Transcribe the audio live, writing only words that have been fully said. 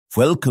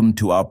Welcome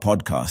to our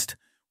podcast,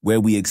 where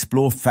we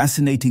explore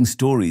fascinating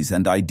stories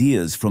and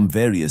ideas from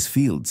various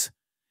fields.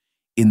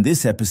 In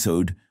this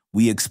episode,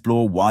 we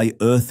explore why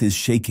Earth is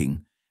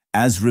shaking,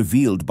 as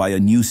revealed by a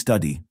new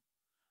study.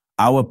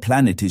 Our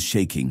planet is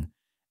shaking,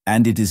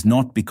 and it is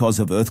not because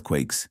of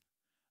earthquakes.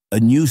 A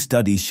new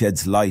study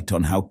sheds light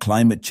on how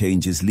climate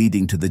change is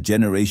leading to the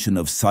generation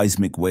of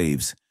seismic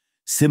waves,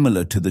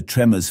 similar to the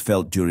tremors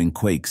felt during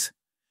quakes.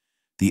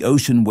 The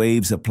ocean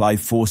waves apply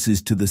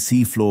forces to the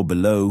seafloor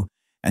below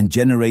and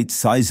generate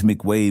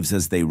seismic waves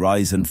as they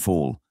rise and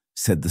fall,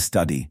 said the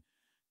study,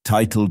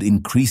 titled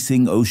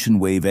Increasing Ocean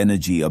Wave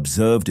Energy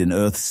Observed in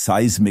Earth's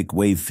Seismic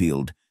Wave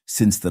Field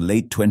Since the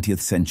Late 20th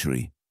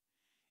Century.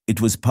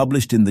 It was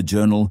published in the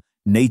journal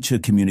Nature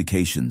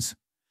Communications.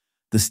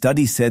 The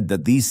study said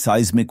that these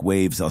seismic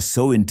waves are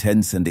so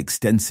intense and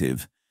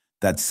extensive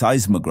that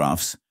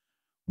seismographs,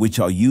 which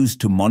are used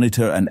to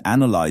monitor and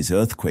analyze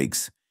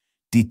earthquakes,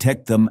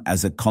 detect them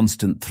as a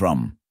constant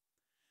thrum.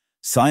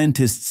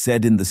 Scientists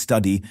said in the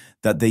study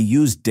that they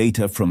used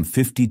data from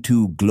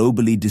 52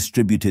 globally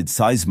distributed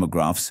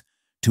seismographs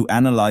to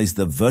analyze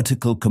the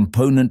vertical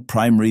component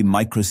primary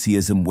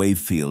microseism wave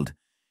field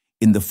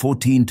in the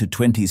 14 to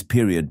 20s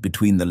period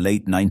between the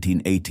late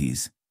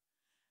 1980s.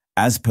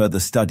 As per the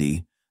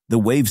study, the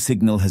wave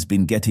signal has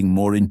been getting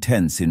more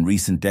intense in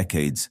recent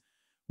decades,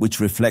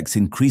 which reflects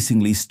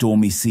increasingly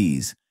stormy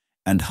seas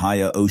and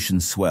higher ocean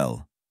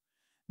swell.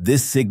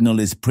 This signal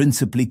is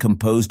principally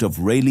composed of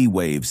Rayleigh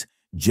waves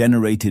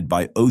generated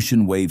by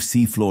ocean wave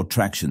seafloor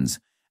tractions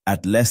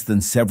at less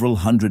than several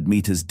hundred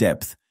meters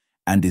depth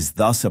and is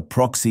thus a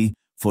proxy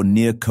for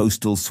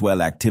near-coastal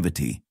swell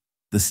activity,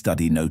 the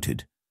study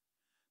noted.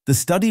 The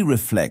study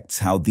reflects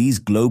how these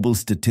global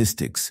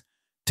statistics,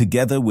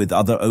 together with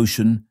other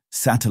ocean,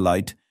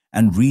 satellite,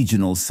 and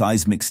regional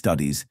seismic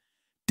studies,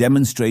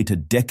 demonstrate a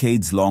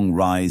decades-long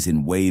rise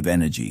in wave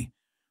energy,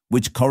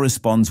 which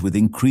corresponds with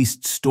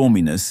increased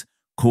storminess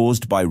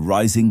caused by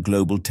rising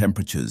global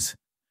temperatures.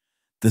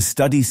 The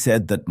study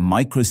said that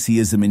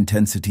microseism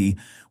intensity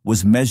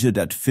was measured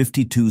at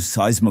 52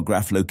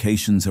 seismograph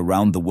locations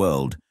around the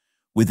world,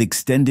 with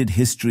extended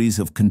histories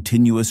of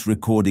continuous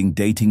recording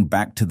dating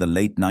back to the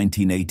late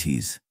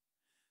 1980s.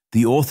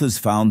 The authors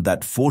found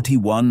that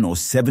 41 or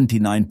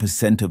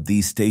 79% of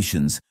these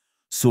stations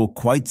saw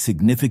quite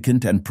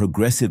significant and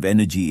progressive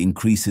energy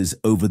increases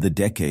over the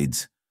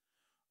decades.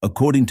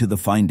 According to the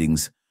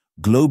findings,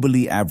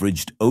 globally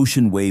averaged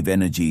ocean wave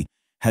energy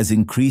has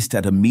increased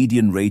at a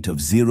median rate of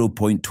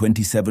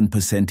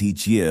 0.27%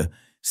 each year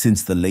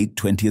since the late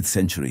 20th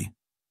century.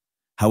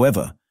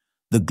 However,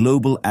 the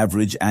global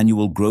average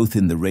annual growth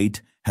in the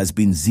rate has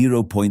been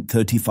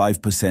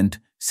 0.35%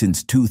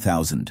 since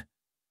 2000.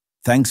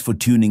 Thanks for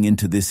tuning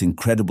into this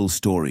incredible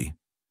story.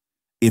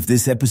 If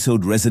this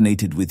episode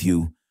resonated with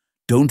you,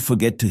 don't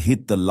forget to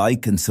hit the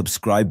like and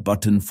subscribe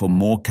button for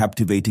more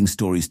captivating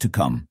stories to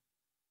come.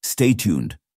 Stay tuned.